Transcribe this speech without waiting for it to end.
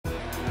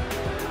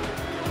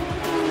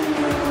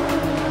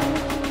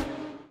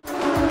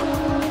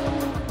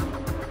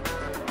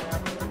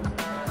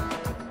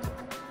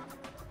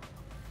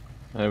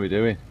we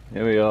doing?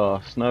 Here we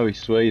are, snowy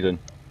Sweden.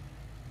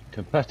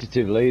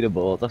 Competitive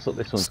leaderboard, that's what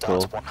this one's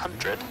called.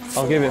 100,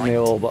 I'll give it me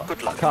all, but I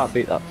luck. can't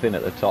beat that fin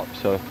at the top,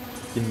 so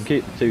you can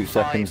keep the 2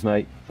 seconds,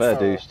 mate. Fair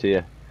 4, dues to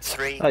you.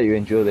 3, Hope you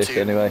enjoy this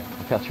 2, anyway.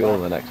 I'll catch you all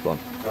in the next one.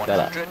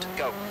 100,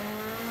 go.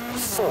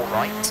 4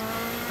 right,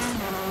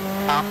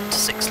 and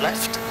 6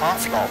 left,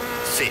 half long,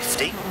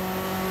 50.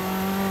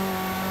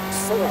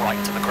 4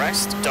 right to the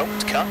crest,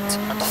 don't cut,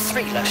 and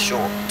 3 left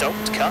short,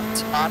 don't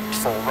cut, and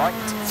 4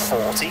 right,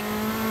 40.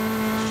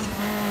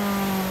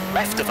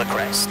 Left of the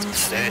crest,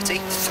 30,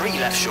 3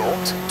 left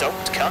short,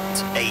 don't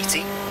cut,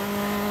 80.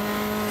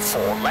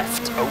 4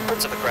 left, open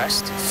to the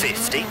crest,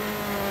 50.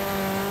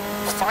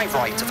 5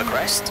 right to the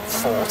crest,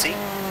 40.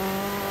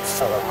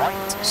 4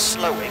 right,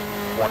 slowing,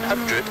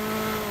 100.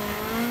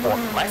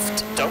 1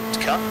 left, don't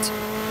cut.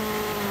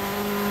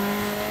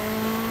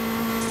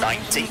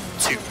 90,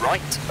 2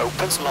 right,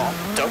 opens long,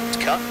 don't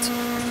cut.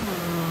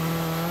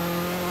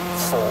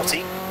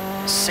 40,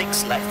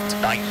 6 left,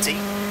 90.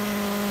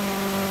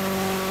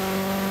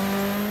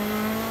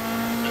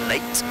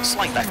 Late,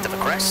 slight left of the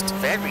crest,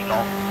 very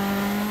long.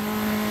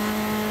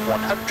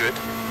 100.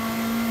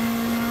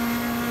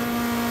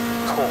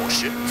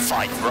 Caution,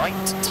 5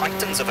 right,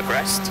 tightens of the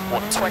crest,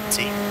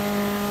 120.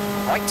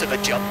 Right of a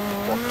jump,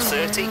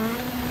 130.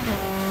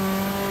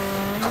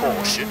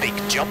 Caution,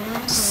 big jump,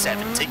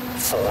 70.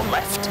 4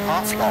 left,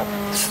 half long,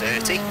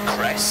 30.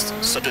 Crest,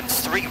 sudden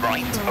 3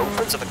 right,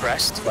 open to the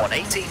crest,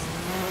 180.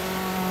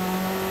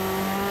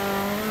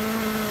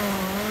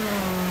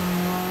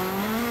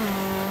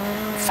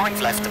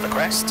 5 left of the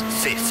crest,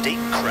 50,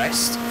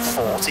 crest,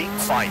 40,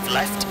 5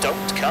 left,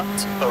 don't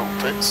cut,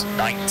 opens,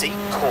 90,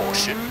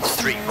 caution,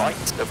 3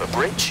 right of a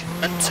bridge,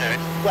 and turn,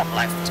 1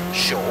 left,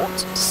 short,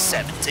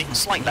 70,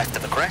 slight left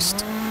of the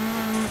crest,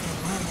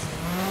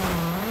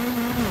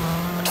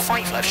 and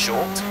 5 left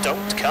short,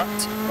 don't cut,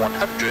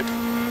 100,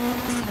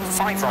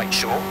 5 right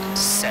short,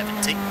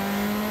 70,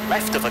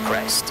 left of a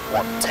crest,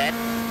 110,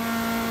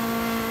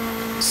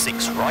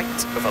 6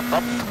 right of a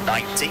bump,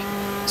 90,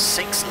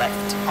 6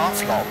 left,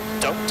 half long,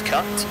 don't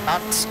cut,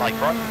 and slight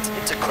right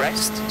into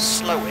crest,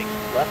 slowing,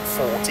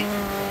 140,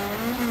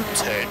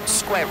 turn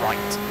square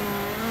right,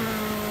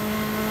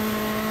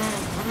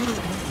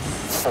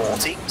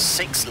 40,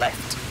 6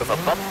 left, of a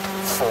bump,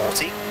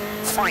 40,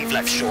 5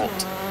 left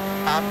short,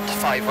 and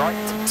 5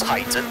 right,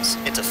 tightens,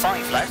 into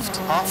 5 left,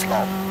 half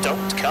long,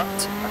 don't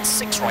cut, and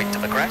 6 right to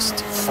the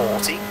crest,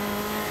 40,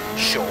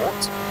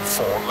 short,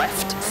 4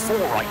 left, 4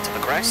 right to the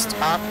crest,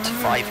 and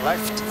 5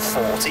 left,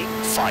 40,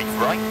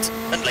 5 right,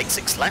 and late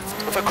 6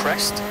 left of a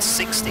crest,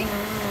 60.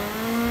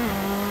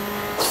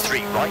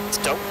 3 right,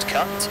 don't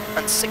cut,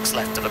 and 6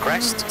 left of a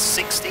crest,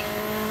 60.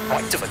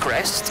 Right of a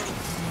crest,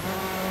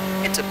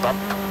 into bump,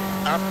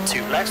 and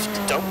 2 left,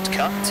 don't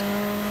cut,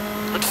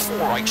 and 4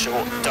 right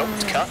short,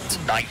 don't cut,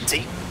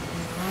 90.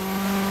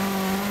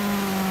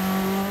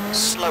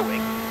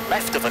 Slowing.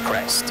 Left of a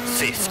crest,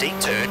 50,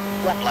 turn,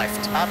 1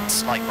 left, and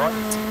slight right,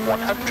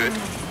 100.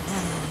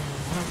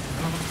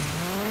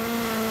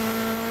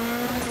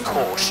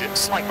 Caution,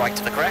 slight right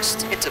of the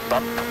crest, into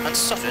bump, and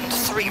sudden,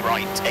 3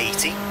 right,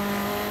 80.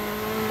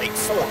 Make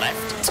 4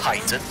 left,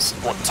 tightens,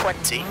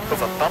 120,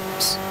 over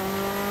bumps.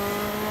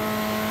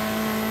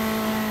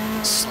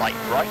 Slight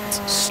right,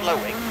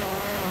 slowing,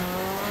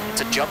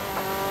 into jump,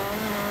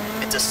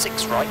 into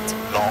 6 right,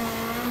 long.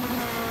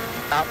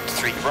 And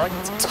 3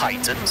 right,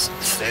 tightens,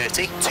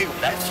 30, 2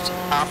 left,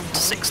 and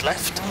 6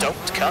 left,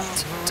 don't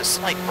cut, to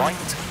slight right,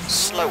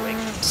 slowing,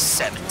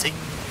 70.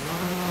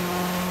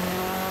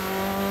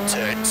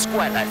 Turn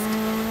square left.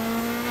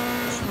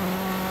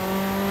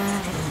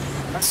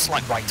 And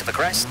slight right to the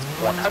crest,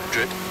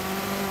 100.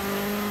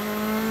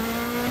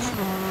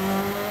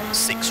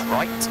 6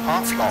 right,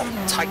 half long,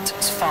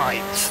 tightens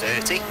 5,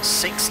 30,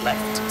 6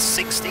 left,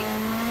 60.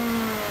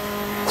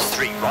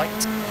 3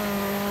 right,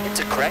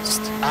 into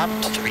crest,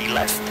 and 3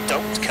 left,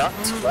 don't cut,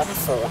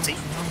 140.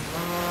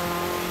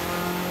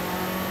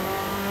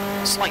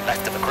 Slight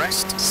left of a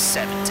crest,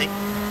 70.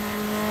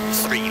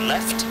 3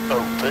 left,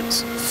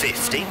 opens,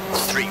 50.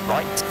 3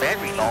 right,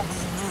 very long.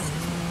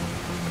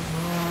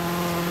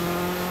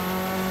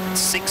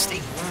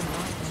 60.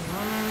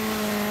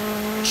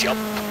 Jump,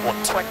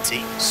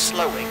 120,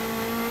 slowing.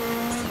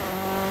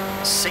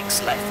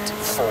 6 left,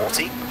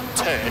 40.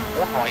 Turn,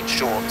 1 right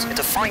short,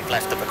 into 5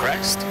 left of the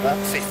crest,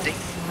 150.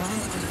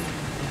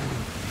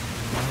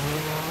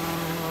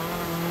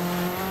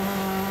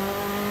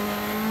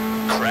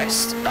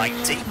 Crest,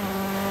 90.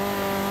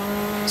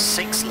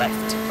 6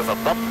 left of a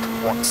bump,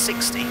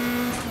 160.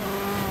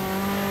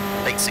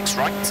 Late 6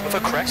 right of a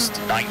crest,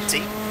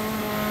 90.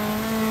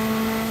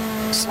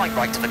 Slight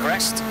right of the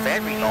crest,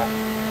 very long.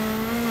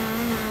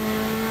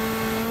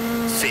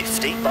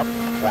 50, bump,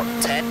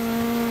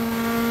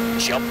 110.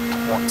 Jump,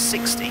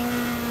 160.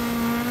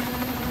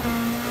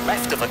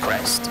 Left of a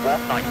crest,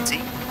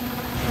 190.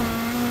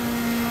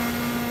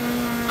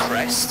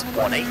 Crest,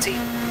 180.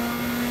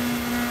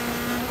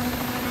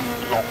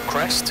 Long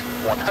crest,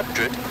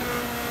 100.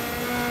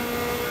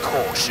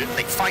 Caution,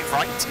 make 5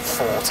 right,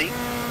 40.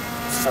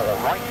 4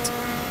 right,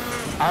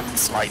 and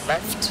slight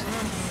left,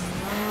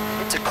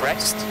 into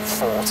crest,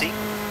 40,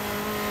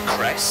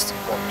 crest,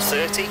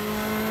 130,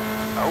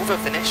 over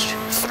finish,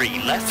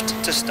 3 left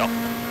to stop.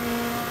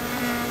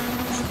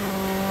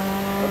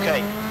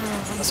 Okay,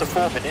 that's a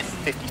 4 minute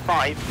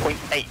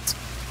 55.8.